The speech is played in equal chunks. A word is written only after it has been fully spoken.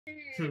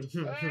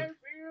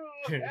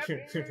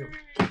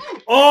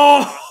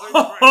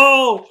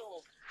Oh,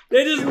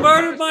 they just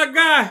murdered my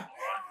guy.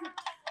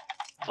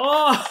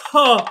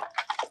 Oh,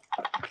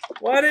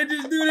 why did they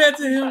just do that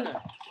to him?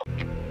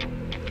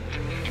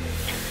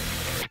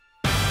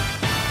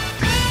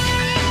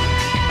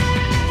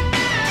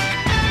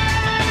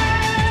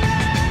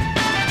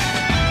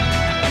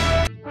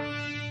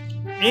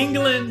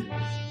 England,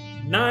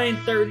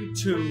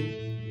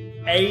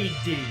 932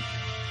 AD.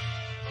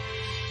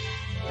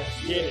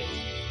 Let's get it.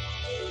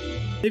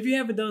 If you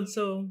haven't done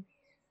so,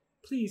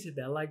 please hit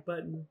that like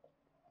button,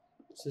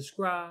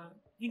 subscribe,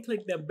 and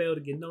click that bell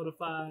to get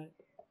notified.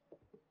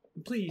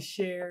 And please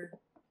share,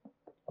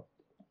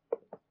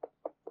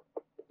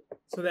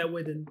 so that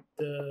way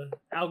the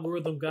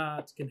algorithm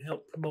gods can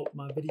help promote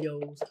my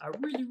videos. I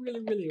really,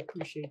 really, really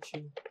appreciate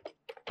you.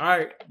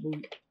 Alright,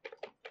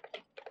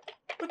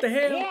 what the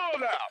hell?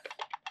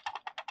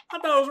 I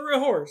thought it was a real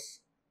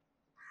horse.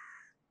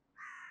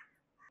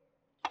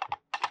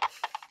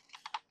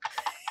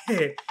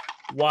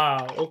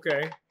 Wow,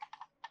 okay.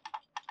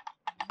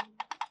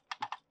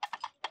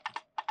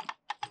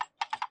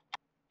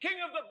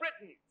 King of the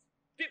Britons,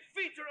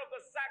 defeater of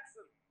the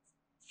Saxons,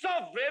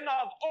 sovereign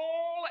of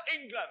all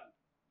England.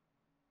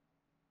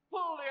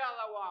 Pull the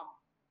other one.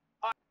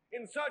 I'm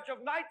in search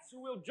of knights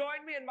who will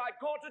join me in my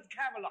court at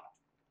Camelot.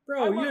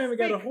 Bro, you ain't even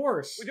got a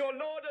horse. With your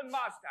lord and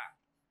master.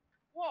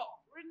 What?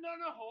 Ridden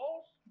on a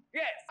horse?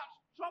 Yes.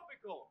 That's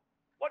tropical.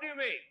 What do you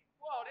mean?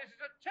 Well, this is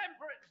a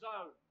temperate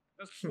zone.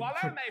 The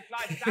swallow may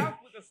fly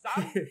south with the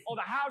sun, or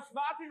the house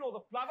martin or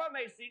the plover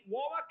may seek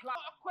warmer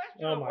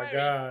climates. Oh my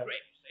God.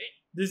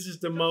 This is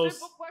the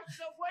most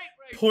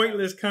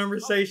pointless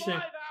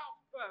conversation.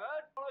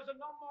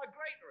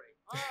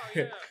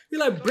 You're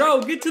like,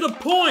 bro, get to the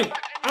point.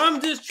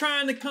 I'm just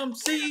trying to come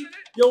see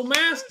your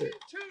master.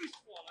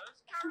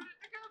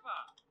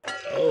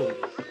 Oh,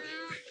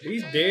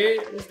 he's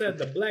dead. What's that,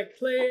 the Black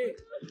Plague?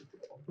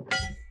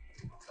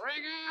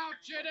 Bring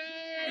out your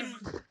dead.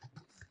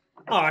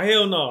 Oh,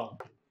 hell no.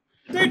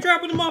 They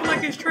dropping them off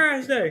like it's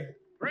trash day.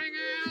 Bring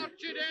out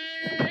your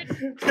dead.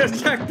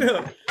 That's jacked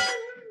up.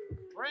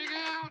 Bring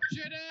out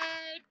your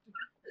dead.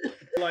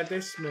 Like they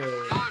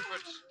smell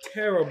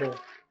terrible.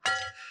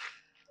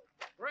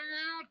 Bring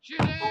out your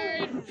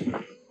dead.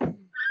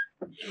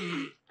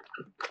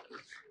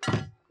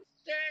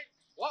 Dead.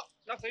 What?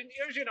 Nothing.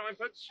 Use your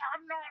ninepence.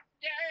 I'm not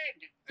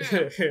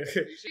dead.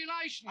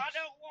 Simulation. I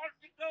don't want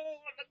to go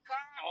on the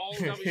car. Oh,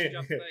 no, he's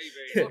just baby.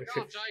 I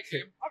can't take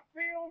him. I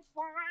feel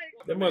fine.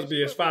 That must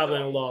be his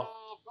father-in-law.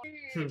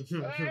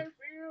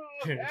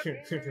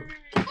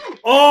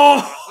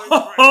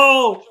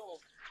 Oh,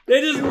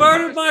 they just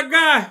murdered my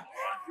guy.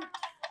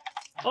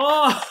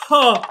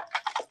 Oh,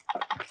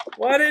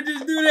 why did they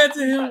just do that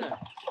to him? I don't know.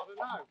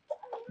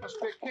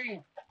 Must be a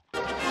king.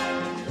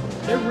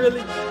 They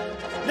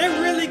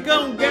really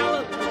gonna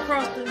gallop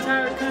across the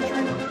entire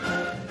country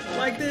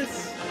like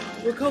this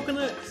with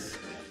coconuts?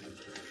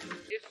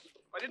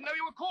 I didn't know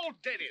you were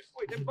called Dennis.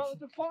 We didn't bother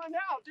to find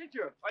out, did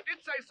you? I did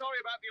say sorry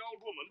about the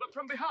old woman, but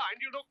from behind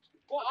you looked...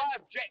 What I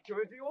object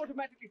to is you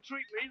automatically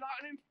treat me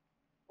like an...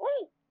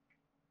 Oh!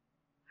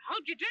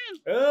 How'd you do?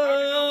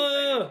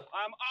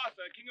 I'm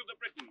Arthur, King of the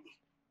Britons.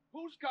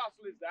 Whose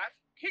castle is that?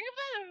 King of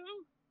the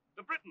who?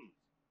 The Britons.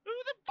 Who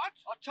the what?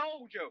 I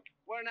told you,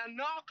 we're an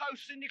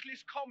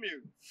anarcho-syndicalist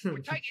commune. We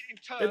take it in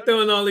turns. They're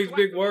throwing all these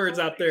big words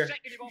out there.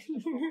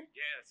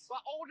 Yes.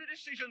 But all the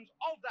decisions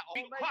of that...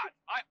 Be quiet.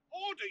 I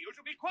order you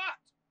to be quiet.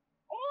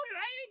 Oh,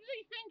 who does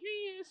he think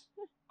he is?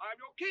 I'm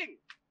your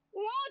king.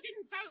 Well, I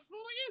didn't vote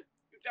for you.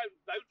 You don't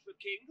vote for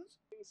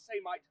kings. King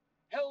Samite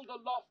held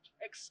aloft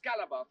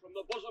Excalibur from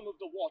the bosom of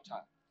the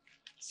water.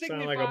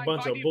 Sound like a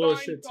bunch of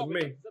bullshit to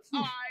me. That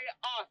I,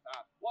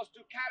 Arthur, was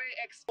to carry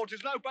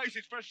There's no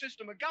basis for a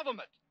system of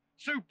government.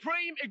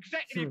 Supreme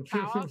executive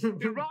power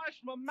derives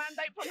from a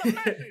mandate from the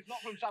masses,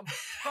 not from some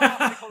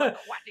farcical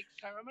aquatic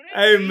ceremony.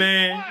 Hey,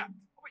 man.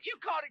 But you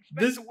can't expect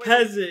this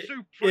peasant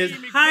is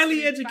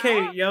highly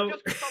educated, yo.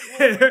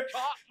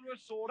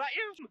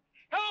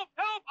 Help,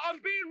 help, I'm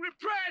being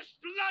repressed,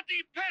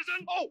 bloody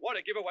peasant. Oh, what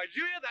a giveaway. Did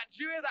you hear that?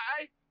 Did you hear that,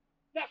 eh?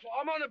 That's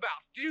what I'm on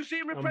about. Did you see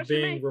him repressing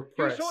me? I'm being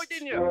repressed. You saw it,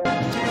 didn't you? Monty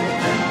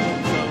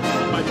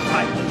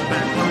Python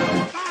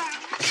background.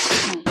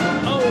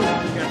 Oh, he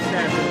got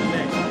stabbed in the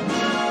neck.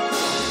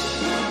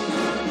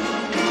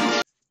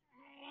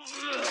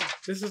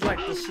 This is like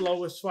the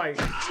slowest fight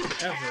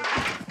ever.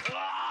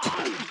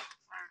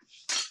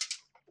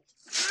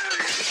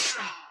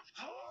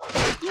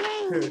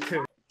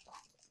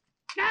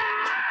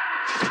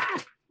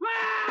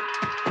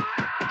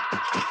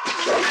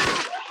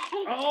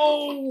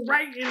 Oh,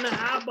 right in the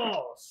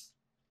eyeballs.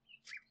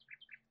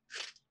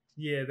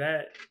 Yeah,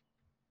 that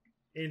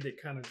ended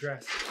kind of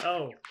drastic.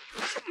 Oh.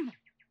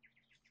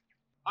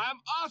 I am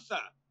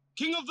Arthur,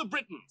 King of the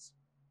Britons.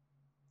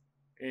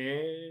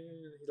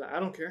 And he's like, I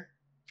don't care.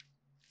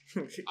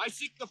 I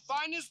seek the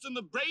finest and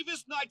the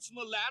bravest knights in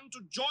the land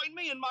to join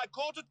me in my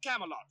court at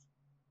Camelot.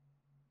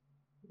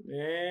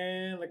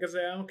 And like I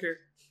said, I don't care.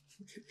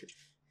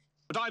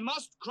 But I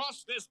must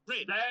cross this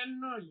bridge.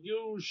 Then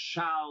you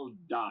shall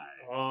die.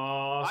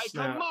 Oh, I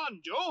snap.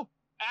 command you,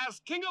 as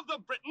King of the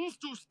Britons,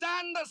 to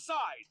stand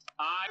aside.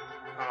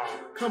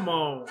 Oh, come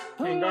on.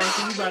 King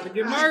Arthur, you about to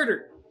get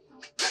murdered.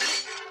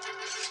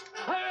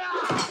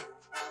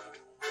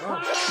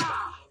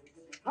 Oh.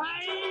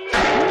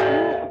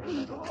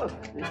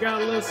 You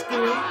got a little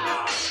skill.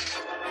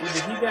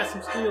 Either he got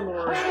some skill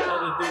or the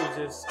other dude's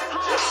just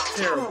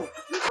terrible.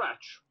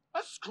 Scratch.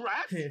 A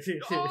scratch?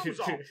 Your arm's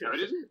off. No, it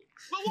isn't.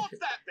 Well, what's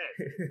that then?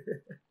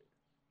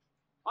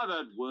 I've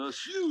heard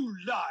worse. You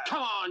liar.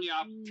 Come on, you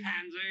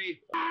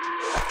pansy.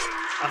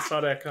 I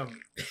saw that coming.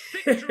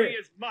 Victory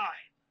is mine.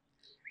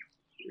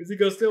 Is he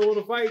gonna still want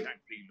to fight? Thank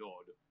thee,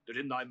 Lord, that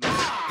in thy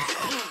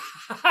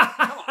mouth.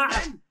 Come on,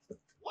 then.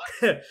 What?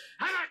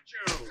 How about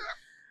you?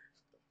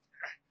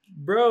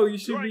 Bro, you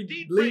should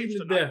be bleeding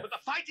to death. But the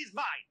fight is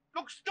mine.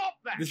 Look, stop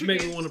that. This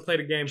makes me want to play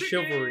the game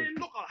Chicken. Chivalry.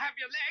 Look, I'll have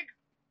your leg.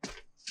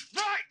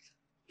 Right.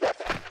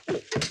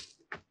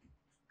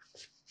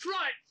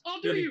 Right.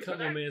 I'll do Then he you for cut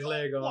my that. man's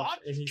leg off What?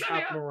 and he's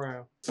Come hopping here.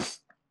 around.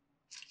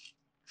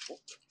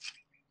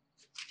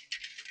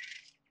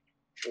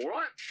 All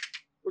right.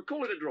 We'll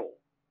call it a draw.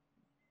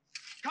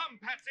 Come,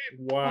 Patsy.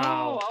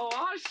 Wow. Oh,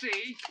 I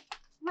see.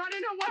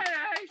 Running away,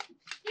 eh?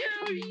 You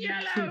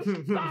yellow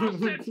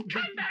bastards!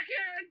 Come back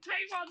here and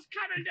take what's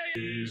coming to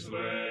you!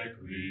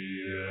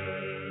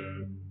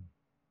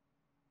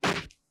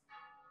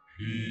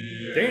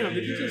 Damn,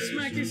 did you just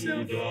smack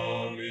yourself?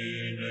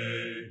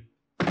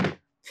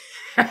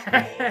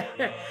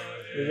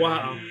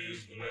 Wow.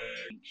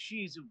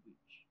 She's a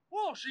witch.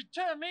 Oh, she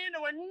turned me into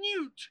a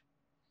newt.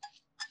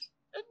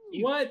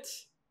 What?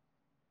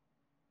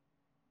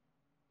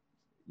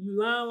 You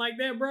lying like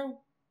that,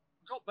 bro?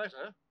 Got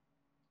better.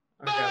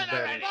 I got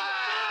better.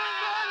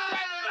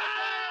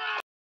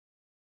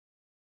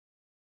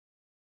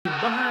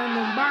 Burn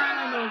them,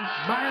 burn them,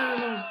 burn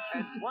them.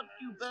 And what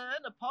do you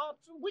burn apart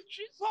from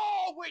witches?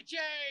 Oh,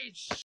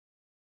 witches!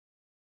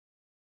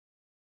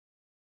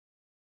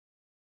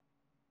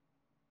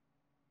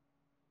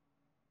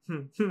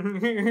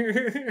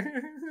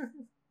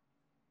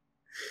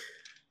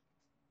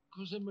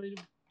 Because they're made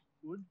of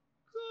wood.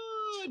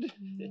 Good.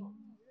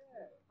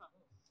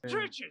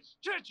 Churches,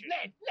 churches.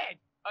 Lead, lead.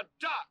 A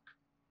duck.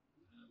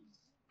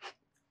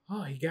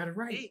 Oh, he got it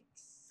right.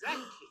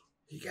 Exactly.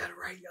 He got it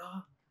right,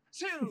 y'all.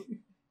 Two.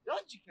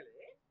 Logically.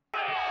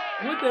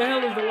 What the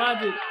hell is the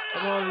logic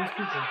of all these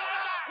people?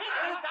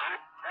 Very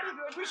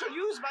good. We shall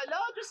use my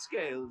larger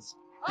scales.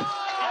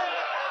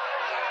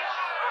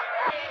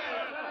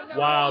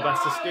 Wow,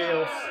 that's the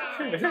scales.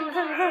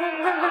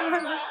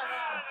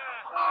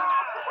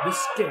 The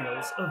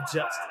scales of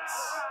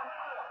justice.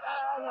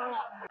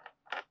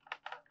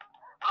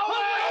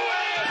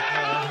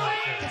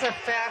 It's a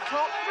fair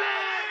cop.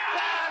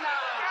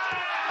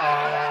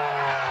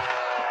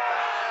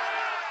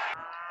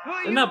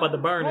 They're not about to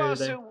burn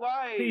everything.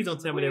 Please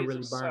don't tell me they're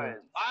really burning.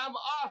 I am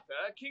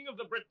Arthur, King of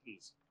the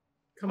Britons.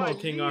 Come on,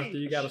 King Arthur,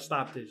 you gotta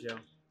stop this, yo.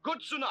 Good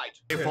tonight.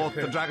 He fought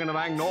the Dragon of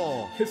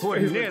Angnor, His who face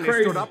had was nearly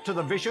crazy. stood up to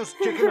the vicious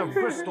Chicken of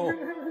Bristol,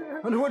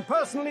 and who had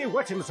personally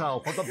wet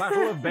himself at the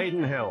Battle of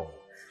Baden Hill.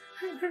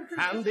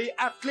 And the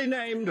aptly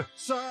named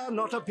Sir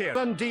Not Appear,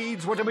 and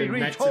deeds were to be The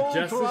Knights of retold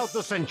Justice? throughout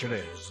the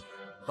centuries.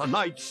 The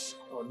Knights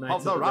Oh, Knights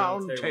of the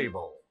Round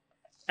Table.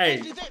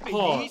 Hey,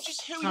 pause.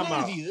 Time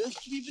out.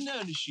 earth to be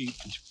banana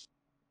shaped.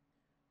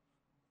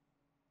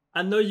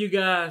 I know you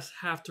guys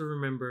have to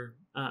remember.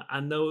 I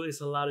know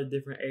it's a lot of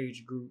different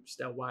age groups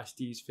that watch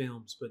these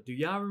films, but do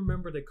y'all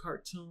remember the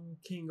cartoon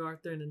King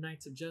Arthur and the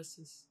Knights of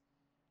Justice?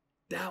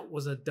 That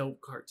was a dope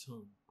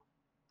cartoon.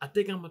 I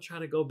think I'm gonna try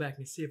to go back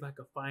and see if I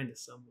can find it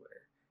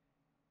somewhere.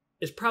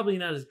 It's probably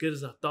not as good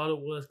as I thought it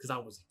was because I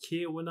was a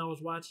kid when I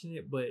was watching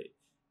it, but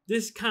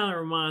this kind of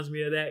reminds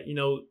me of that, you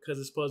know, because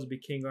it's supposed to be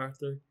King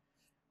Arthur.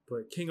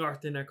 But King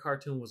Arthur in that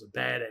cartoon was a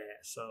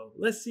badass. So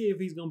let's see if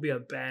he's gonna be a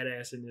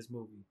badass in this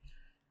movie.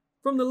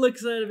 From the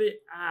looks of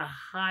it, I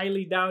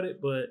highly doubt it,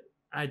 but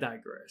I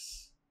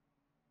digress.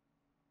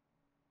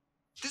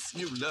 This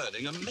new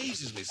learning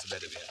amazes me, Sir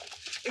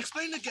Bedivere.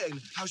 Explain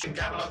again how she...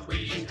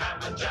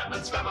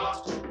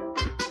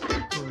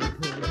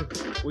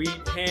 We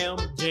eat ham,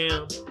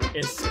 jam,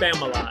 and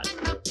Spamalot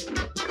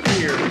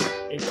here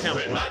in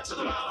Camelot.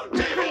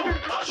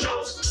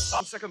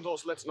 On second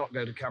thoughts, let's not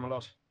go to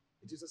Camelot.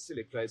 It is a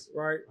silly place.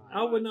 Right?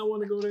 I would not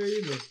want to go there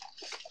either.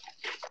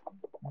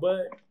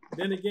 But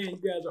then again, you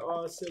guys are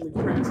all silly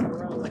prancing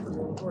around like you're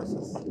on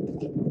horses.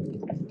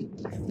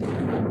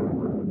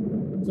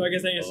 So I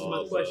guess that answers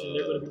my question.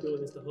 They're going to be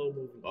doing this the whole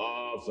movie.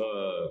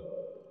 Arthur,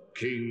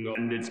 king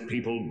and its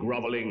people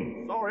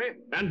groveling. Sorry.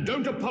 And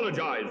don't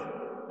apologize.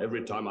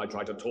 Every time I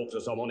try to talk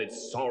to someone,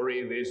 it's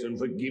sorry this and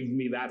forgive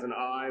me that, and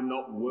I'm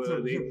not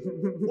worthy.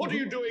 What are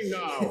you doing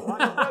now?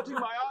 I'm averting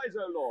my eyes,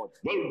 O Lord.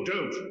 Well,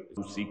 don't.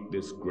 You seek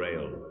this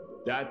grail.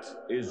 That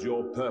is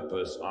your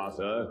purpose,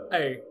 Arthur.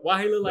 Hey,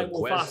 why he look like The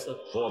quest Mufasa?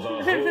 for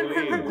the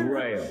Holy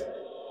Grail.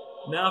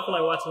 Now I feel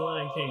like watching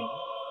Lion King.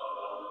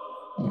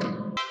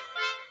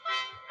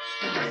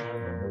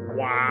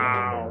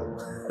 Wow.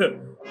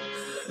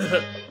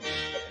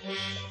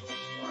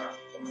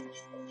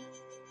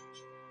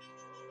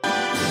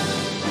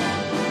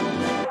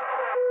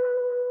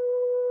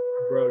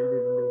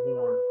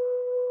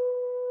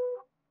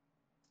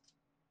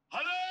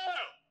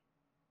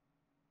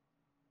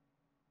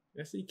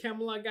 I see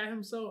Camelot got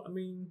himself. I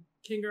mean,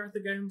 King Arthur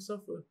got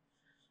himself a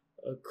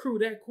crew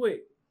that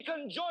quick. He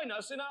can join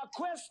us in our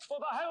quest for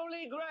the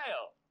Holy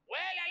Grail. Well,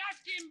 I'll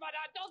ask him, but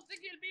I don't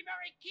think he'll be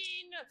very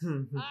keen.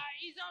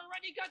 He's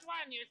already got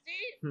one, you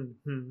see?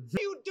 What are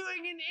you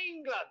doing in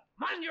England?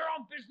 Mind your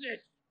own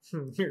business.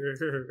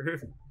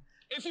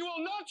 If you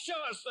will not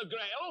show us the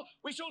Grail,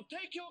 we shall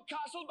take your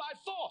castle by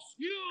force.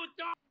 You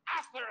don't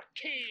Arthur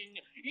King.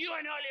 You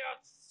and all your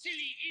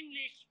silly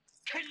English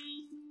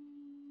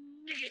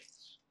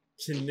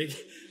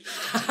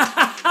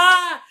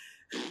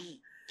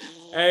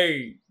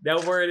Hey,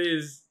 that word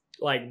is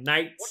like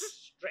knights. What a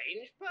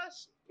strange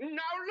person.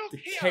 Now look The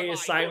here, K is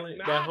my silent.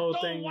 good That man. whole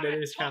Don't thing, wanna that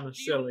is talk kind of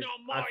to you silly. no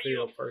more, I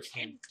feel you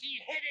personally.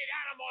 empty-headed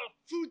animal,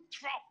 food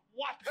trough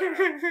water.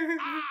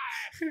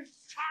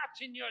 Fart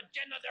in your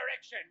general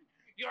direction.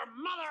 Your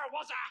mother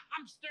was a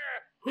hamster,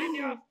 and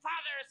your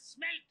father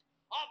smelt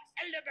of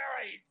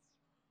elderberries.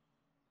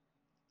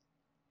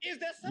 Is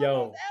there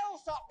Yo, someone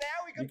else up there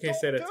we can you can't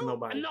talk say that to to?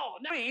 nobody. No,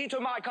 no. Agree to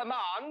my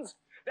commands,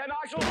 then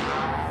I shall...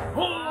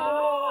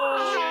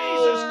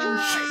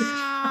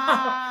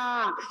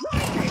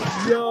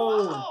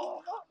 Yo.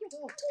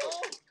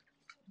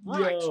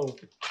 Yo.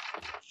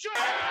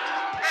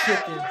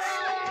 Chickens.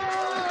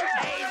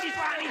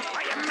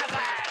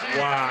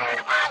 Wow.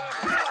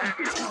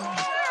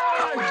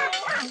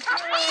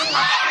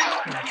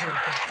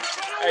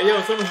 Hey,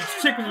 yo, some of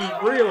these chickens is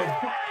real.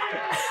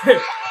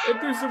 They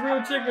threw some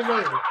real chickens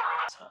over.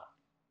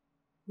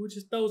 Who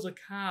just throws a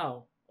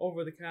cow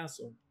over the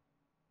castle?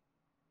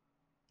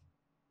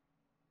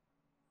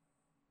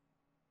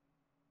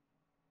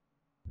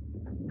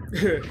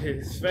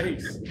 His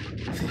face.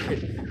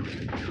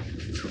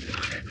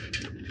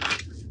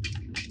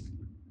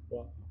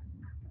 Wow.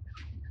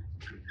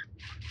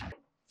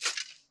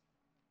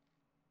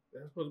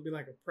 That's supposed to be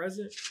like a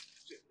present?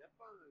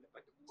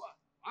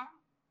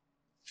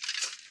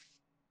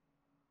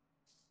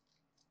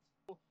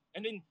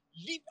 And then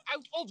leap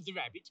out of the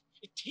rabbit,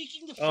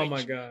 taking the Oh French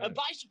my God.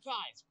 by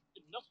surprise.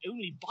 Not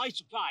only by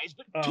surprise,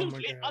 but Oh my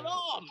totally God.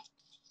 unarmed.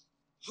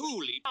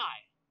 Holy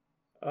pie.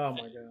 Oh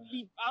my God.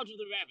 Leap out of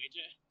the rabbit.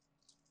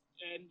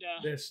 And,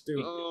 They're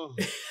stupid. oh,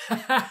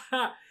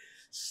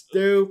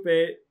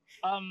 Stupid.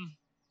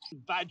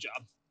 bad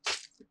job.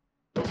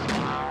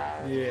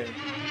 Yeah.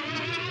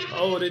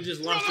 Oh, they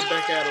just launched it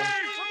back at him.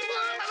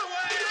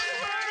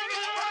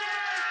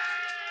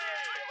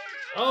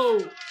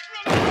 Oh.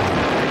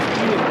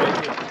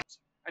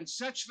 And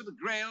search for the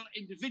Grail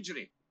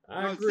individually.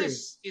 I agree.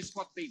 This is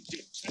what they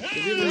did.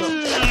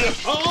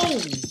 Oh,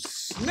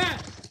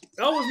 snap.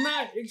 I was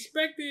not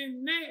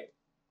expecting that.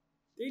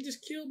 They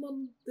just killed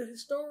the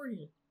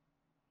historian.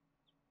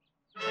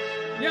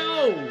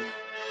 Yo.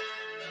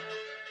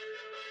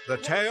 The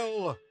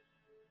tale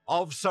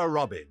of Sir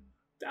Robin.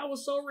 That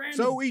was so random.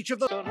 So each of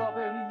the...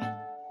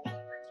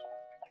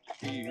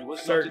 He was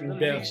Certain not in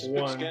the death least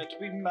one. bit scared to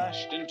be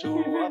mashed into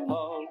a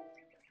pulp,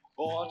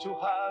 or to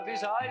have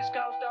his eyes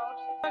gouged out,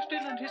 mashed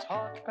in, and his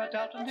heart cut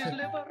out, and his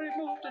liver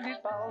removed, and his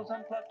bowels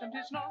unplugged, and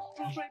his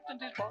nostrils raped,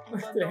 and his bottom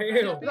What burned the off, and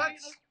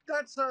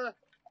his hell?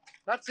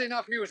 That's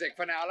enough music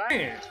for now, lad.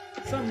 Man,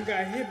 something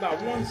got hit by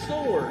one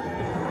sword.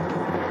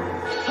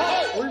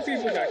 3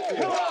 people got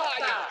killed.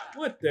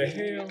 What the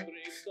hell?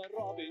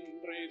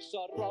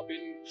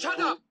 Shut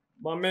up!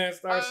 My man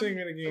started singing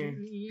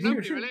again.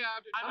 Nobody really.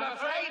 I'm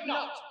afraid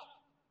not.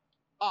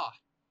 Ah.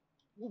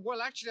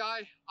 Well, actually,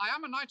 I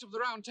am a knight of the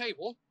Round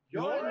Table.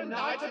 You're a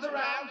knight of the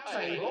Round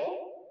Table?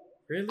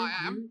 Really? I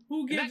am.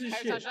 Who In gives that a case,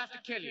 I shit? shall have to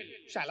kill you.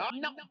 Shall I?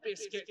 Not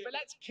biscuit, but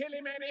let's kill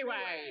him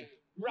anyway.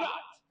 Right.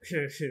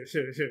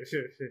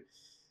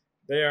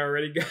 They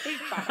already got.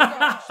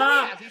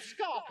 He's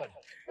scarping.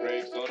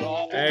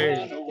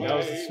 Hey, that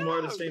was the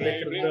smartest thing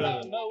they could have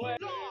done.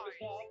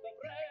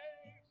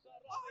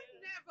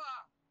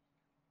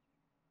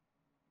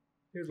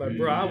 He was like,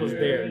 bro, I was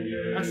there.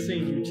 I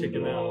seen you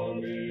chicken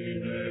out.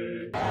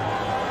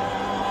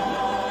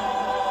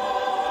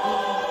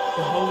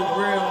 The Holy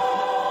Grail.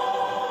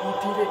 He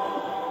did it.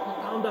 He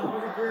found the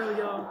Holy Grail,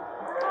 y'all.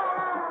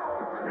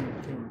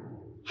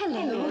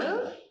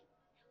 Hello.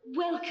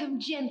 Welcome,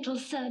 gentle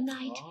Sir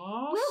Knight.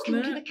 Oh, Welcome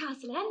to snap. the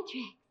Castle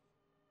Anthrax.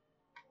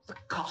 The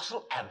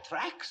Castle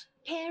Anthrax?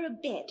 Prepare a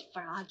bed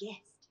for our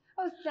guest.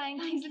 Oh,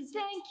 thank you.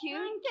 Thank you.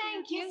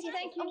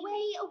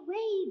 Away,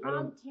 I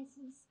don't-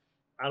 Countesses.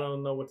 I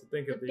don't know what to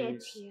think The of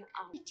beds these. here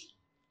are...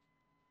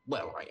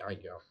 Well, I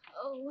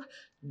Oh,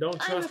 Don't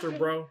trust her, afraid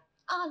bro.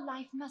 our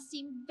life must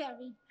seem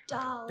very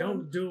dull.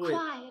 Don't do it.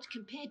 Quiet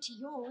compared to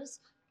yours.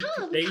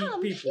 Come, They eat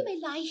come, people. you may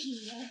lie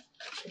here.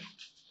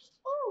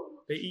 Oh,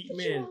 They eat but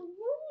men. you are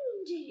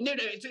wounded. No,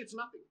 it's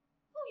nothing.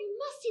 Oh, you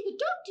must see the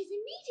doctors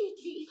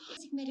immediately.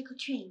 Basic medical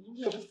training,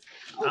 yes.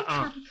 Oh,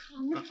 come.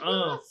 You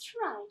must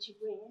try to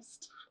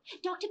rest.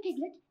 Dr.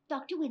 Piglet,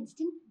 Dr.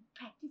 Winston,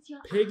 practice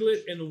your...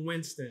 Piglet and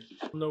Winston.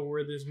 I don't know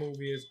where this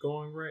movie is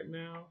going right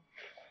now.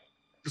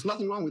 There's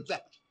nothing wrong with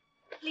that.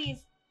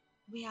 Please,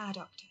 we are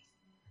doctors.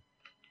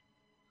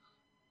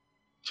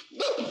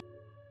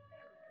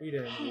 He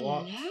didn't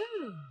walk.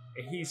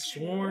 And he's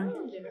sworn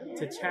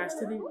to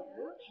chastity.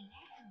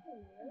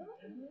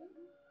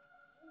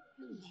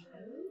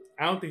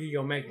 I don't think he's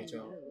gonna make it,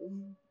 y'all.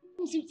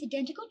 Zoot's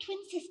identical twin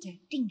sister,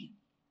 Dingo.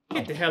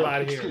 Get the hell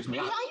out of here.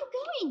 Where are you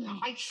going?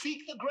 I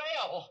seek the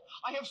Grail.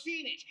 I have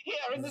seen it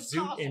here in this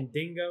Zoot castle. and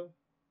Dingo?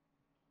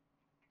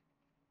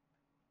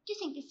 Do you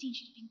think the scene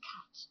should have been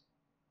cut?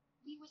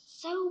 We were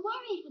so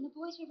worried when the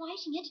boys were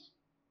writing it,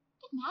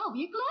 but now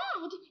we're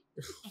glad.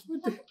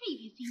 Like the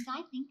previous scenes,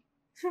 I think.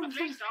 At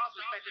least ours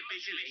was better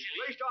visually. At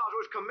least ours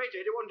was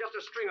committed. It wasn't just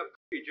a string of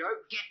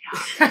jokes. Get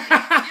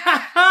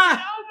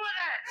over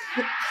there!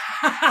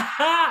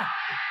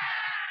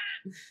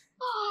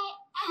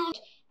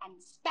 And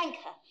spank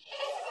her.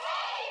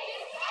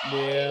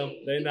 Yeah,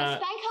 they're not.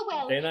 Spank her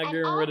well. They're not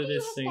getting rid of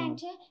this scene.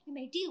 Spanked her, you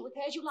may deal with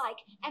her as you like,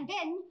 and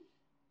then. And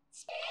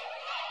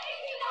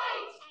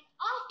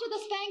after the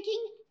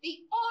spanking, the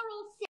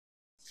oral sex.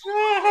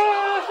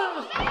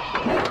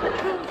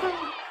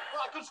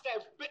 Well, I could stay a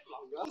bit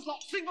longer. It's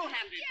not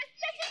single-handed. Yes,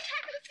 let him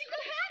tackle a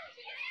single hand.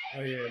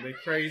 Oh yeah, they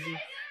crazy.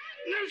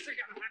 No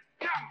single hand.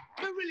 Come.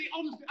 No, really,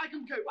 honestly, I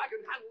can cope. I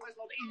can handle this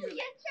lot easily.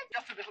 Yes,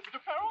 Just a little bit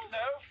of peril. No,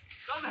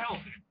 don't help.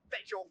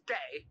 Bet you're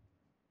gay.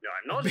 No,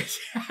 I'm not.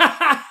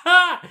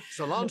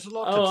 Sir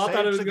Lancelot Oh, I had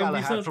thought it saved was Sir gonna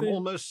be Galahad from something.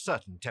 almost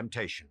certain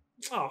temptation.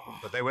 Oh.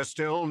 But they were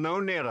still no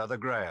nearer the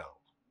Grail.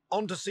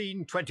 On to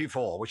scene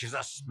 24, which is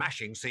a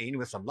smashing scene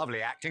with some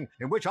lovely acting,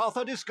 in which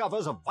Arthur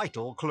discovers a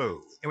vital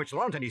clue, in which there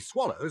aren't any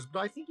swallows, but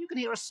I think you can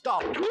hear a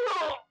start. And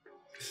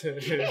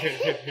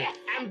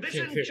this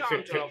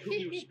enchanter of whom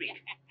you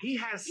speak, he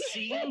has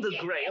seen the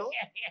Grail?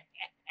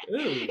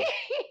 Ooh.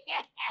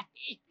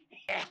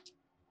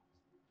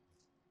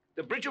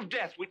 The Bridge of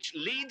Death, which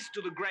leads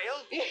to the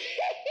Grail?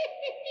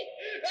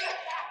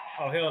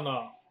 Oh, hell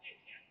no.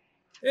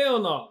 Hell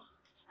no.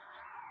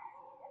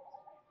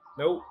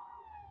 Nope.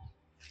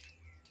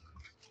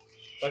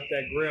 Fuck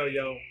that Grail,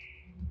 yo.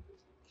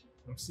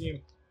 I'm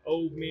seeing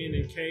old men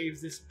in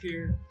caves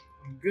disappear.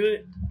 I'm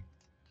good.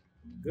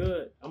 I'm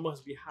good. I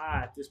must be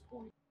high at this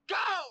point. Go!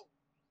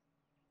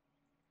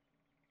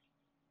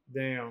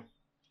 Damn.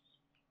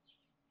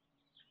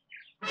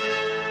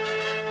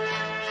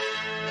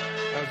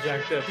 I was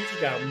jacked up. He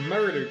just got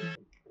murdered.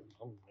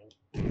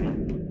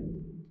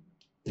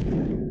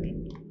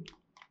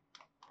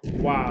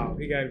 Wow,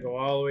 he got to go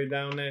all the way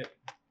down that.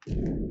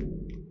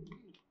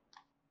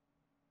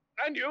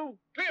 And you,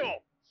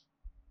 Cleo.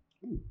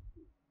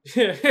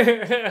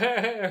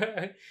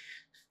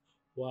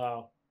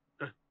 Wow.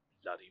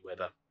 Bloody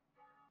weather.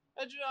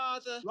 I'd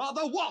rather...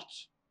 Rather what?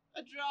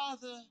 I'd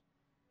rather...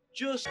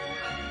 Just...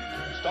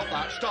 Stop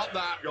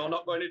that. You're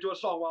not going into a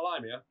song while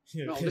I'm here.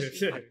 No,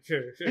 listen.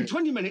 In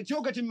 20 minutes,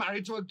 you're getting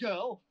married to a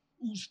girl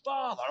whose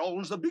father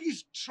owns the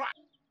biggest track.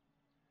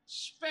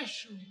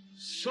 Special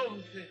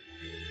something.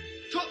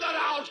 Cut that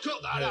out!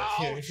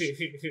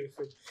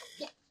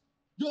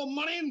 Your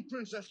money in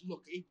Princess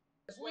Lucky.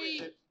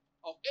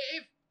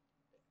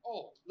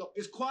 Look,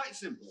 it's quite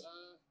simple.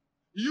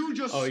 You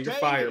just Oh, stay you're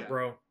fired, here.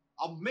 bro.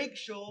 I'll make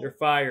sure You're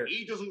fired.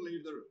 he doesn't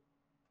leave the room.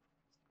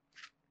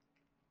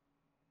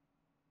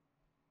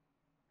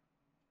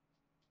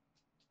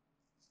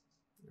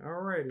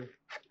 Alrighty.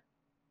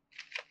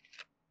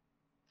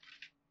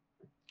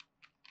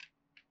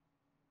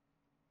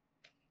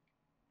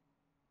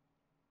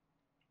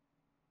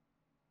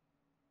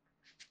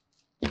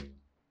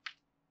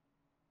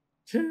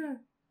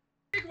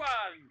 Big one.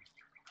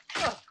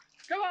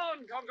 Come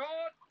on,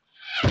 Concord.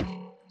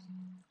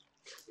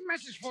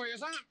 Message for you,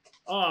 sir.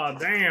 Oh,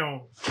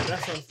 damn.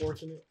 That's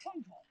unfortunate.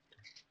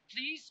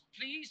 Please,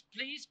 please,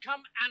 please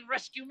come and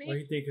rescue me. Oh,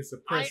 you think it's a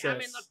I princess?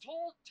 am in the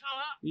tall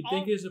tower You of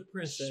think it's a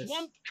princess?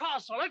 Swamp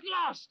Castle at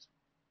last.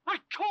 I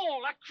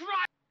call, I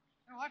cry.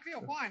 Oh, I feel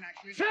fine,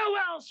 actually.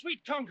 Farewell,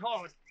 sweet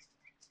Concord.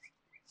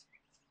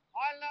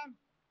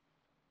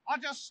 I'll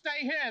just stay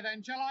here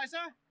then, shall I,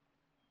 sir?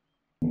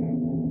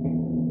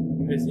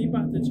 Is he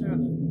about to try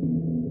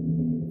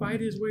to fight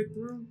his way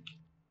through?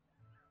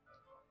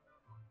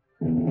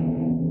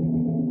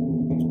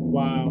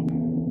 Wow.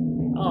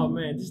 Oh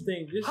man, this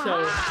thing, this show.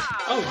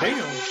 Oh damn.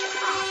 You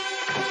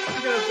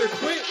got up there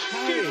quick.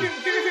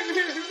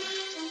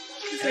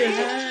 He said,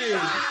 hey.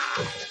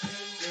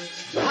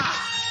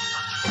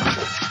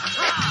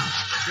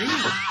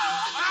 Damn.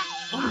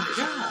 Oh my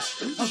gosh.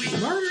 He's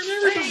murdering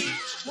everybody.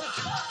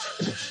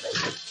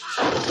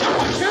 Oh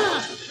my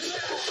god.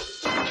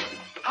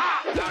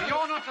 Now,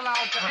 you're not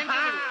allowed to enter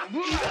the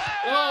room.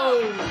 Oh,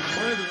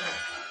 murder.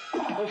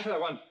 Oh, fair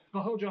one.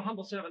 Behold your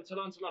humble servant, Sir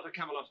Lancelot of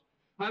Camelot.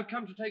 I've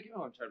come to take you.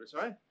 Oh, I'm terribly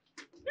sorry.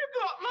 You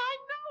got my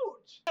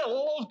note.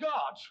 All's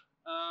got.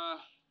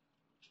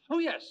 Oh,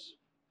 yes.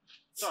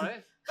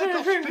 Sorry. They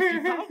cost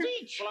 £50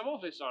 each. Well, I'm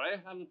awfully sorry.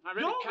 I really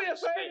Don't be can't afraid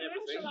spend of him,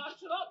 everything. Sir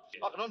Lancelot.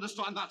 I can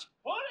understand that.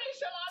 What is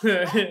Sir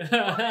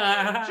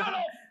Lancelot? Shut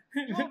up.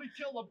 You only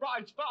killed the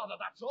bride's father,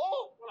 that's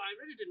all. Well, I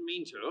really didn't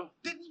mean to.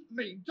 Didn't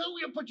mean to,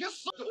 you put your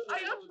son. I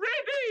am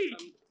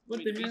ready!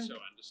 What I the mean, hell? so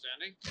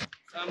understanding.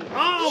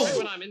 Oh!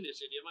 When I'm in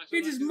this idiom, I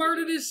He just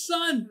murdered his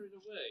son.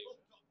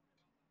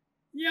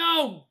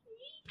 Yo!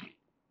 He's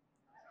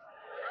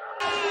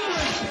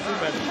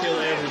about to kill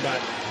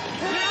everybody.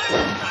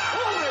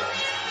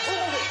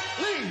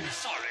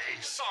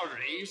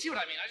 Sorry, you see what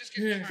I mean? I just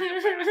get carried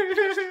away.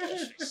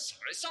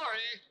 Sorry,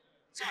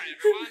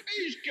 everyone.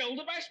 He's killed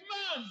the best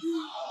man.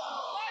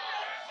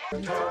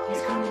 He's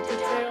going to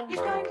tell. He's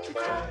going to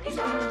tell. He's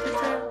going to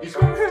tell. He's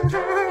going to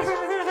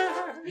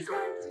tell. He's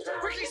going to tell.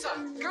 Quickly,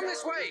 son, come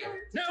this way.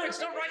 No, it's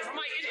not right for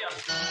my idiot.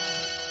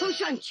 Who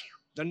sent you?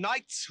 The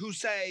knights who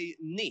say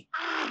ni.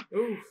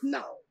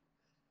 No.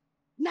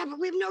 No, but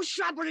we've no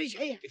shrubberies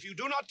here. If you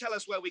do not tell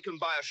us where we can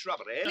buy a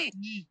shrubbery...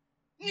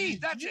 Ni,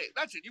 that's it,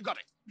 you got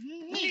it.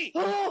 Ni.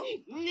 Are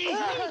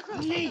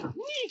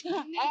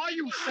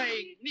you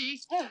saying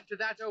niece to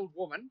that old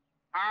woman?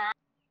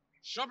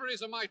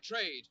 Shrubberies are my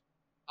trade.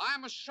 I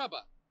am a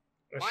shrubber.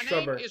 My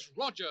name is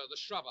Roger the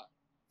Shrubber.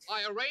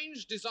 I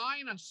arrange,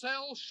 design, and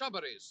sell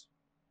shrubberies.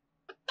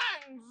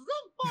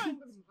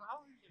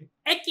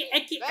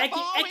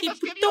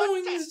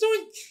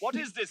 What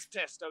is this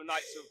test, O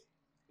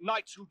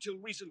knights who till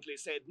recently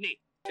said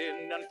ni?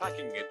 In and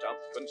packing it up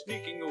and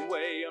sneaking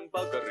away and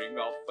buggering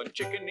off and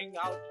chickening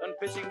out and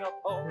pissing up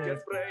home,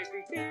 just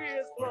breaking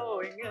tears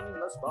flowing in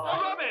the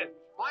spa. Robin!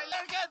 My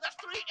leg, that's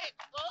 3X.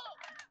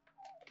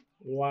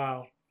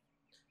 Wow.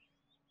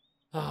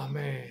 Oh,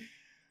 man.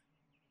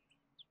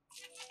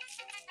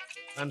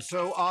 And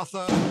so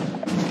Arthur...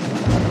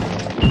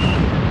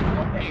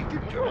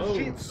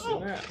 Oh,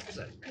 snap.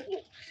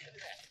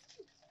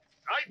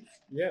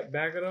 Yeah,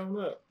 back it on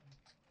up.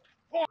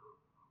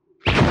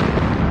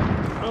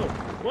 Oh,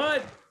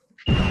 what?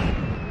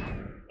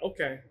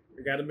 Okay,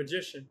 we got a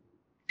magician.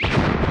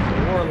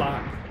 A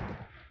warlock.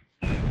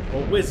 A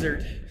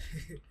wizard.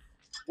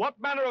 What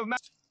manner of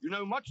You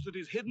know much that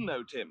is hidden,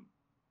 O Tim.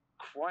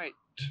 Quite.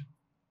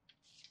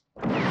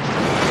 My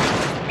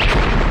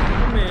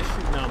man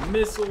shooting out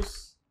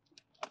missiles.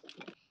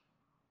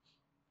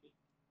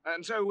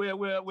 And so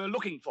we're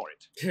looking for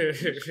it.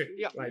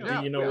 Like,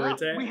 do you know where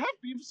it's at? We have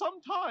been for some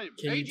time.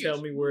 Can you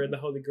tell me where the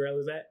Holy Grail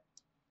is at?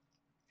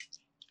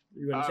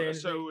 You understand?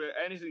 So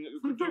anything that you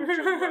could do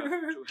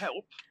to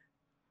help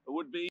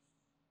would be...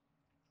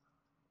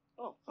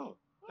 Oh,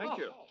 thank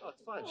you. Oh,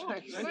 it's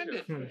fine. Thank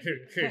you.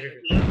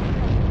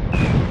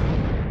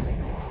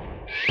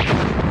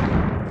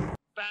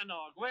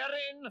 Banog,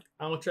 wherein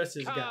I don't trust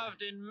this guy.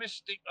 carved in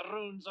mystic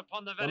runes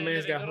upon the My very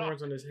man's got living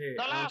horns rock, on his head.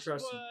 the I don't last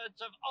trust him.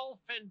 words of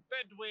Ulfin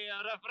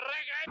Bedweir of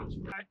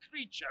Regent, a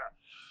creature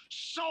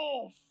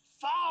so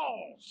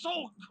foul,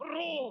 so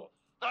cruel,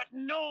 that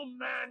no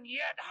man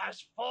yet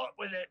has fought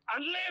with it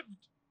and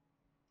lived.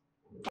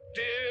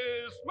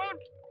 Dismount!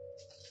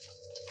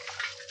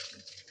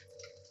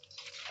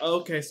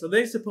 Okay, so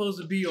they supposed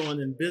to be on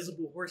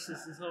invisible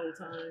horses this whole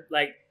time.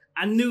 Like,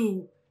 I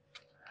knew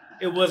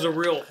it wasn't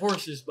real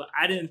horses, but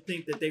I didn't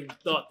think that they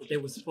thought that they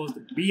were supposed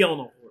to be on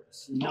a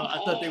horse. You know, I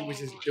thought they were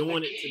just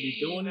doing it to be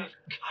doing it.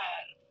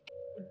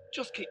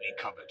 Just keep me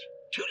covered.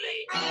 Too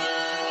late.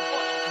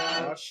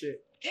 Oh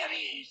shit! There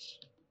he is.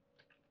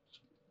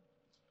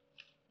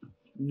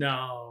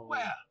 No.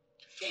 Where?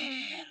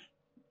 There.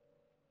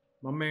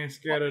 My man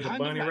scared of the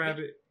bunny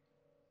rabbit.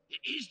 It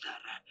is the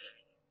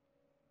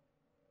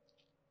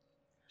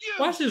rabbit.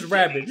 Watch this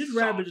rabbit. This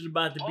rabbit is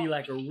about to be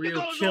like a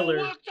real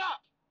killer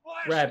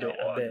rabbit,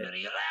 I bet.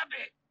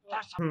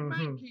 That's a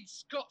manky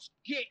Scots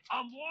git.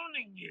 I'm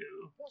warning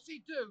you. What's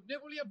he do?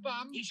 Nibble your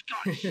bum? He's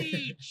got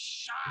teeth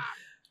sharp.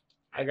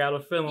 I got a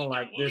feeling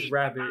like this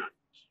rabbit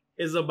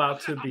is about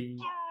to be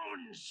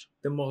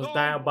the most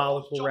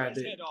diabolical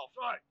rabbit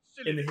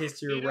in the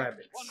history of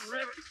rabbits. One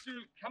rabbit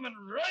suit coming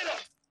right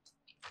up.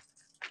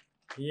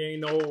 He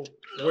ain't no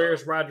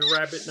Where's Roger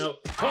Rabbit? No.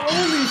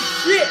 Holy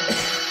shit!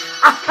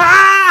 Jesus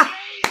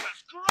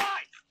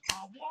Christ! I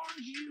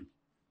warned you.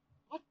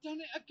 I've done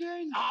it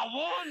again. I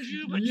warned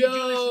you, but did you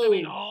listen to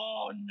me?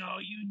 Oh, no,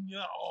 you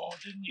know,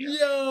 didn't you?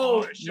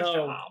 Oh, it's just a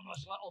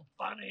harmless little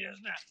bunny,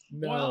 isn't it?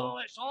 No. Well,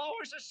 it's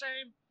always the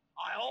same.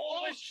 I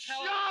always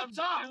tell them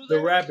to do The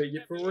this. rabbit,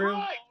 you for real?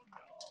 Right.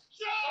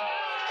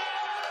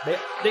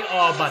 They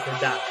all about to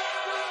die.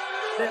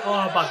 They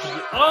all about to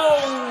get.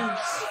 Oh!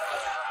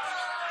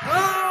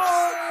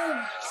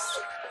 Oh!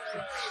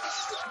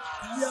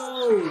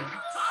 Yo!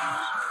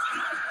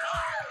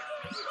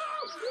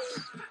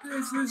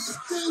 This is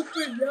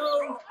stupid,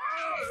 yo!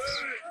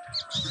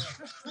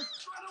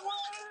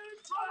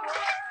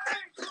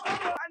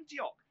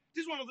 Antioch.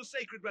 This is one of the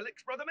sacred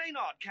relics Brother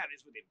Maynard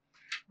carries with him.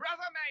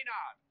 Brother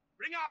Maynard,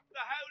 bring up the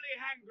holy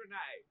hand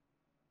grenade.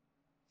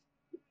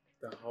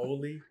 The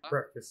holy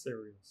breakfast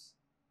cereals.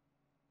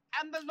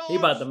 And the Lord He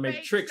about to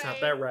make tricks out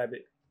that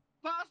rabbit.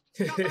 First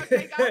shalt thou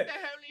take out the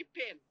holy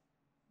pin.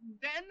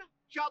 Then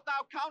shalt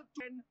thou count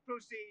 10,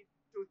 proceed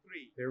to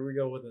 3. Here we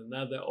go with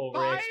another over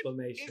 5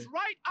 explanation. is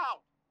right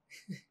out.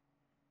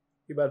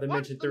 He about to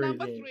What's mention the 3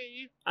 number again.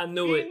 3? I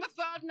knew Being it. the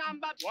third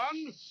number.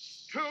 1,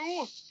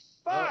 2,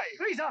 5.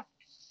 3, sir.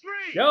 3.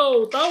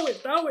 Yo, throw it,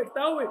 throw it,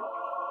 throw it.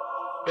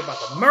 They're about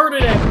to murder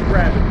that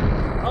rabbit.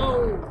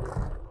 Oh.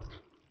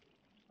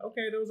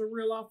 Okay, those are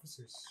real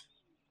officers.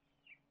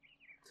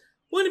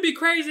 Wouldn't it be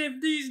crazy if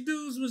these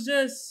dudes was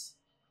just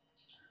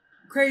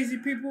crazy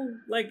people,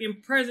 like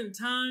in present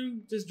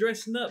time, just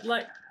dressing up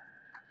like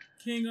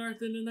King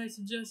Arthur and the Knights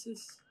of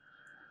Justice?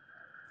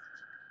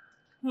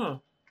 Huh.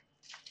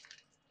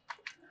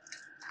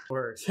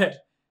 Words. The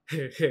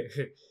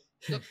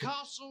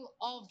castle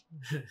of...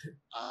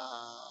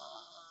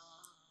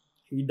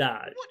 He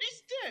died. What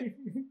is dead?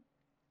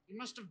 He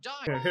must have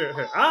died.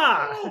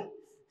 Ah!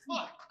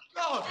 My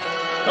God!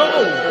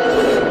 Oh!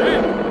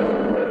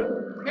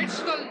 It's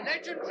the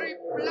legendary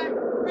black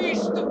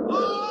beast.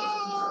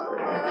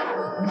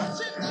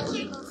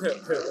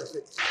 That's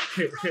it.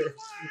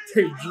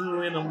 They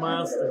drew in a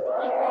monster.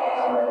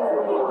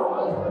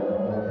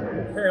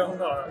 Hell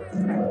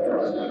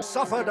no.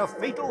 Suffered a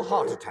fatal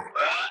heart attack.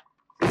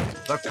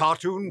 The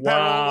cartoon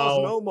peril was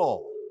no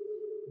more.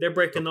 They're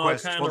breaking all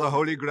quest kinds for of the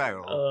Holy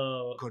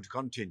Grail could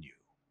continue.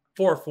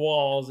 Fourth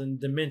walls and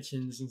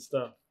dimensions and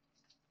stuff.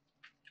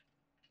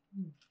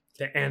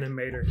 The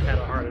animator had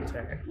a heart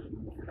attack.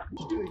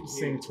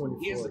 Scene 24.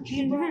 He is the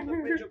keeper of the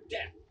Bridge of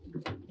Death.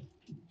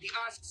 He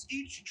asks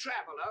each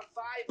traveler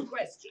 5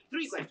 questions.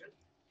 3 questions.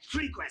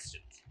 3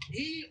 questions.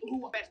 He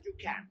who best you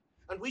can.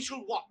 And we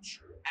shall watch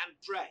and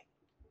pray.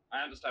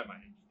 I understand, my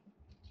name.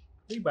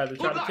 He about to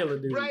try to kill a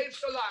dude. Brave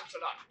Sir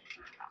Lancelot.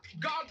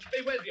 God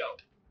be with you.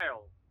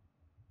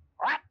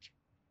 What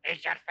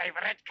is your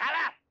favorite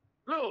color?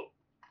 Blue.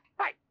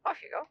 Right,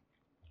 off you go.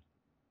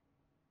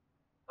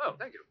 Oh,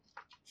 thank you.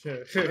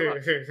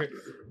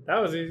 That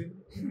was easy.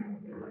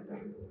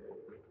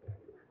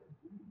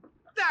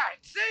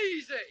 That's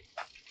easy.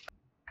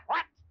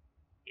 What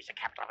is the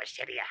capital of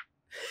Assyria?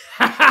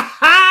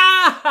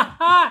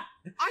 I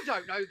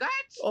don't know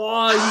that.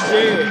 Oh, you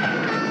did.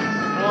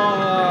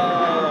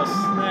 Oh,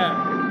 snap.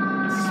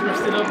 He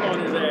switched it up on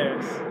his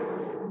ass.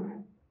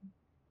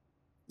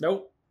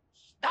 Nope.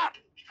 Stop.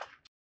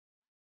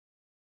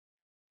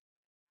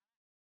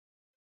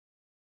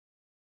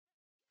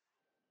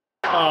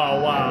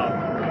 Oh,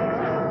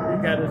 wow.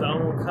 He got his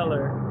own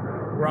color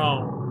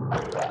wrong.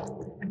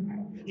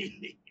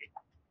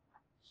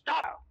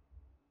 Stop.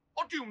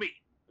 What do you mean?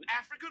 An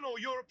African or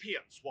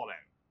European swallow?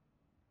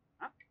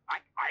 Huh?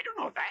 I don't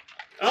know that.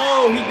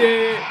 Oh, he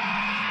did.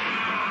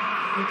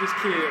 He just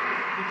killed.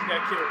 He just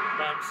got killed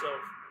by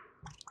himself.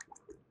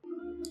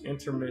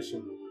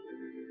 Intermission.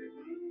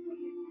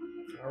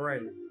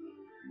 Alrighty.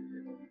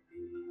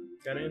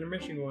 Got an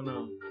intermission going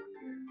on.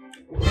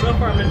 So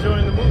far, I'm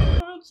enjoying the movie.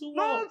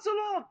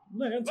 Lancelot!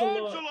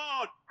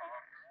 Lancelot!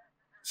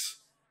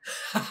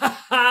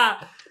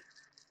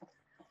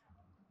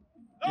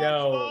 Yo.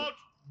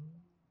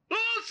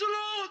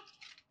 Lancelot!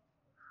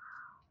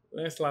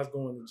 Lancelot's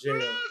going to jail.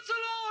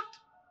 Lancelot!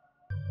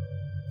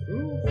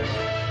 Ooh.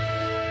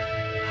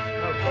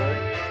 Okay.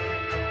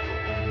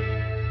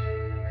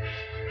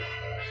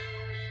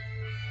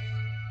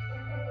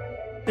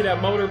 See that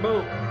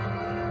motorboat?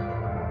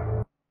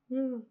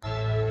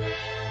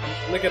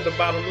 Look at the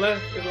bottom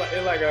left.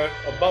 It's like a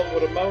boat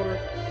with a motor.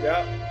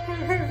 Yep.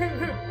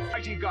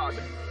 Mighty God,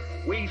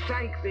 we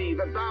thank thee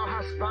that thou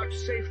hast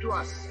vouchsafed to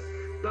us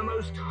the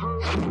most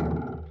holy...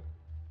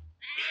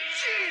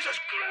 Jesus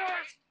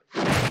Christ!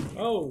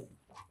 Oh.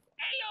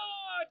 Hello,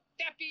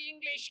 dappy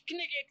English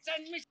kniggets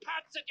and Miss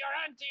Pats at your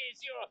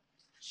aunties, you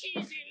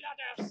cheesy lot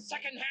of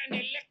second-hand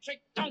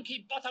electric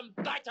donkey-bottom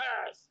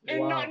biters.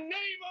 In the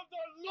name of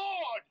the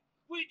Lord,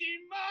 we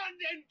demand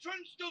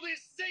entrance to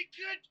this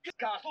sacred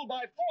castle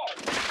by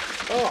force.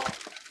 Oh.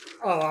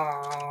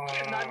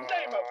 In the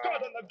name of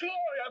God and the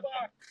glory of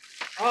our...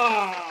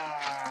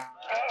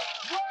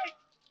 right!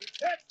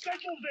 That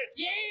settles it!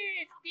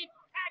 Yes, we've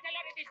had a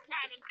lot of this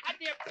time and can't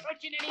be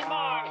approaching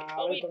anymore.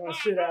 But we gonna fire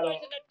shit out of-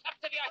 arrows in the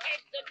tops of your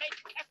heads and make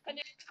Captain...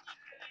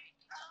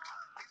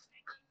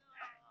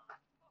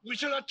 We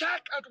shall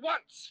attack at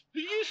once.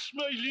 Yes,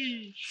 my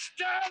liege.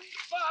 Stand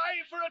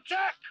by for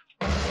attack.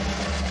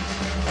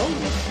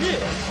 Holy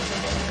shit.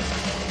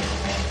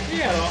 He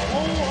had a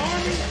whole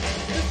army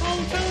this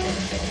whole time?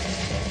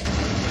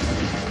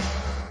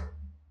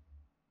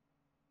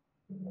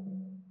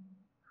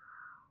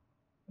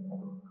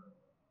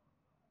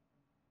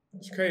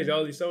 It's crazy.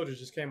 All these soldiers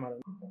just came out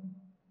of...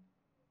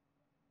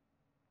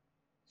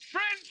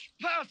 French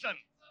person.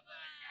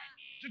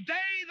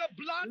 Today the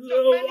blood of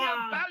Oh, many wow.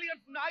 a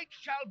valiant knight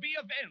shall be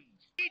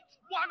avenged. Each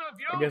one of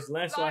you I guess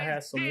Lancelot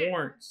has some lies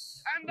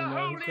warrants. dead, and the He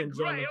Holy couldn't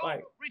join the Grail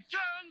fight.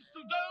 returns to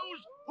those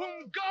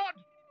whom God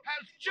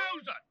has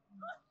chosen.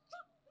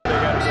 They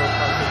gotta go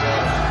across the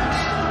water.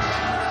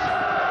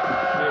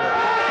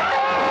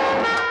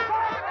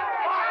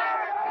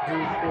 Yeah.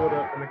 Dude pulled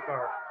up in the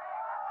car.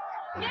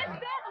 Yes,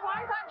 that's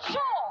right, I'm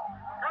sure.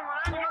 Come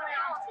on, anybody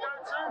else go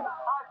to?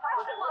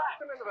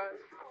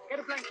 Get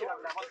a blanket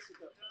over there once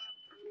you do.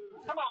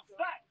 Come on,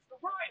 back. The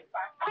right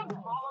back. Come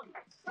on.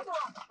 Come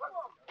on.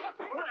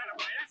 That's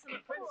an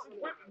offensive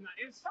weapon, that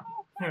is. Come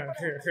on. Back.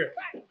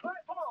 Right, come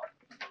on.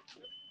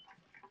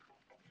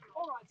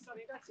 All right,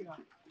 Sonny, that's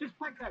enough. Just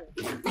pack that in.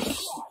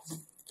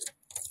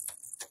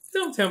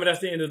 Don't tell me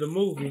that's the end of the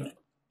movie.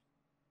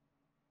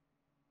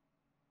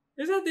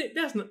 Is that the...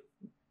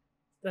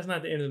 That's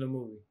not the end of the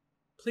movie.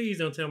 Please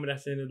don't tell me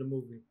that's the end of the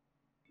movie.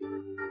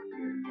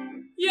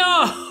 Yo!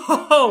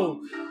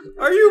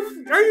 Are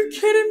you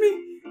kidding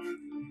me?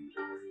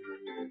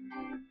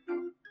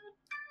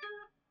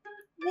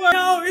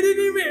 What? Yo, it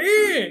didn't even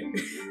end.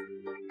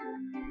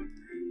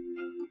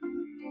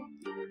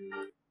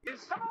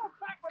 Come on,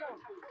 back with us.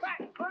 Back,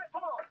 right,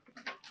 come on.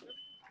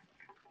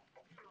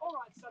 All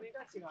right, Sonny,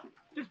 that's enough.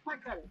 Just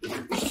pack that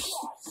in.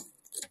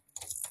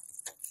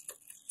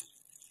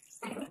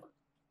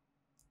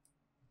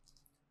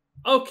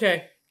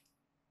 Okay.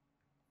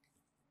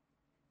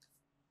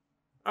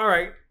 All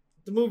right.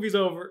 The movie's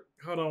over.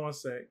 Hold on one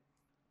sec.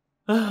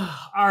 All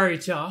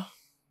right, y'all.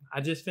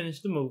 I just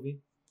finished the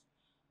movie.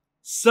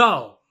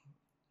 So,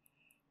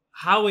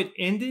 how it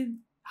ended?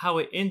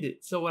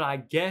 So what I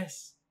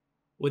guess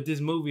what this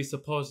movie is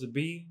supposed to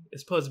be,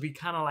 it's supposed to be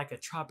kind of like a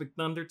Tropic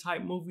Thunder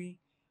type movie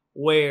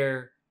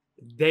where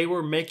they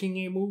were making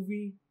a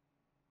movie.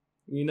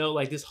 You know,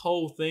 like this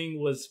whole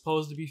thing was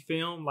supposed to be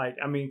filmed. Like,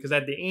 I mean, because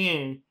at the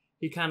end,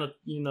 he kind of,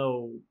 you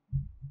know,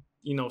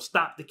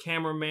 stopped the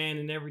cameraman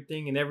and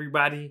everything and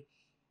everybody.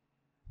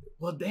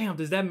 Well, damn,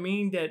 does that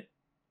mean that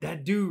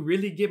that dude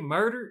really get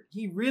murdered?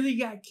 He really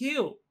got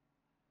killed.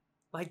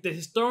 Like the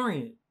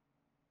historian.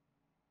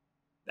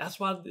 That's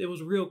why it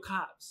was real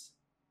cops.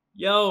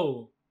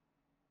 Yo,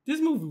 this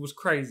movie was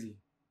crazy.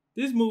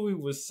 This movie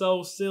was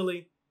so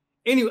silly.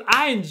 Anyway,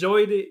 I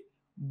enjoyed it,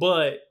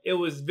 but it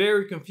was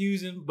very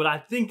confusing. But I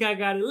think I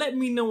got it. Let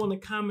me know in the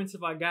comments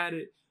if I got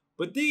it.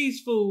 But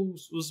these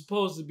fools was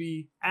supposed to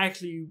be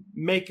actually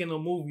making a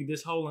movie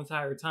this whole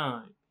entire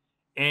time.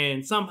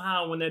 And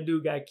somehow when that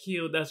dude got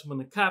killed, that's when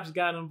the cops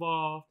got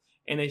involved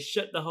and they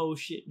shut the whole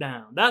shit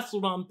down. That's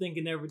what I'm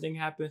thinking everything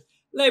happened.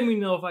 Let me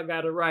know if I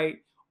got it right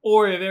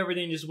or if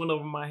everything just went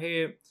over my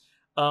head.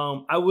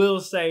 I will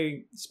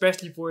say,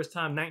 especially for its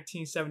time,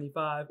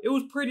 1975, it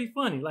was pretty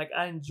funny. Like,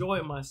 I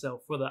enjoyed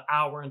myself for the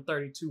hour and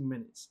 32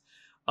 minutes.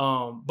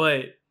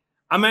 But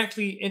I'm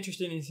actually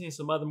interested in seeing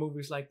some other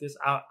movies like this.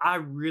 I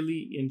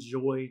really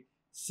enjoy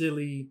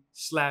silly,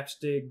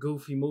 slapstick,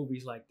 goofy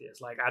movies like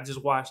this. Like, I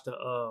just watched the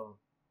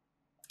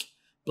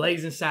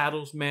Blazing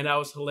Saddles. Man, that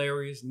was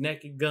hilarious.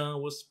 Naked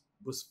Gun was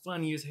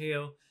funny as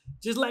hell.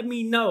 Just let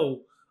me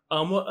know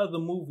what other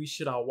movies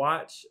should I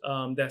watch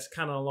that's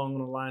kind of along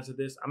the lines of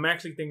this. I'm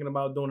actually thinking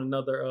about doing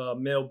another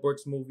Mel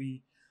Brooks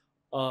movie,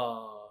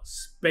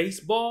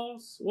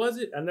 Spaceballs, was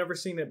it? I've never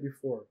seen that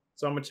before,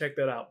 so I'm going to check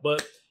that out.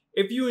 But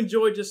if you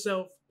enjoyed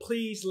yourself,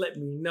 please let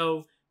me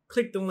know.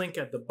 Click the link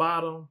at the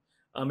bottom.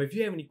 If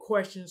you have any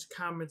questions,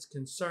 comments,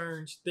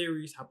 concerns,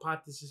 theories,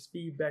 hypotheses,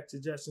 feedback,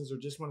 suggestions, or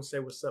just want to say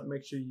what's up,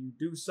 make sure you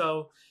do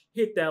so.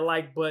 Hit that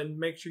like button.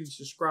 Make sure you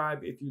subscribe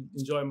if you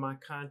enjoy my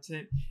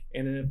content.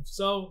 And if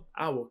so,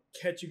 I will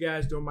catch you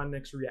guys during my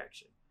next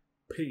reaction.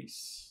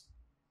 Peace.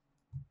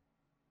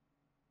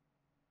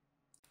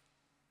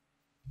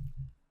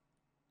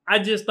 I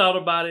just thought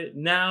about it.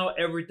 Now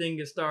everything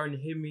is starting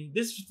to hit me.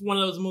 This is one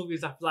of those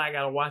movies I feel like I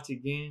gotta watch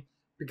again.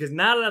 Because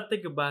now that I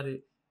think about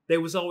it, they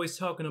was always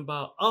talking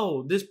about,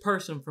 oh, this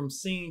person from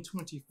scene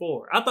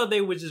 24. I thought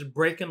they were just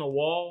breaking a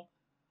wall.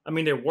 I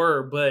mean, they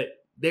were, but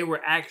they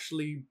were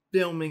actually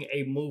filming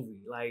a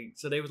movie. Like,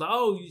 so they was like,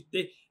 oh,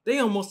 they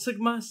almost took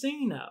my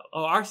scene out.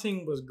 Oh, our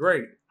scene was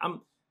great.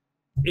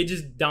 It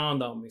just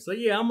dawned on me. So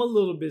yeah, I'm a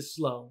little bit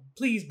slow.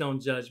 Please don't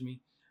judge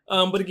me.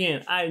 But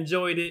again, I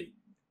enjoyed it.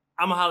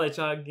 I'm gonna holler at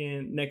y'all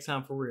again next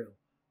time for real.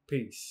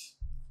 Peace.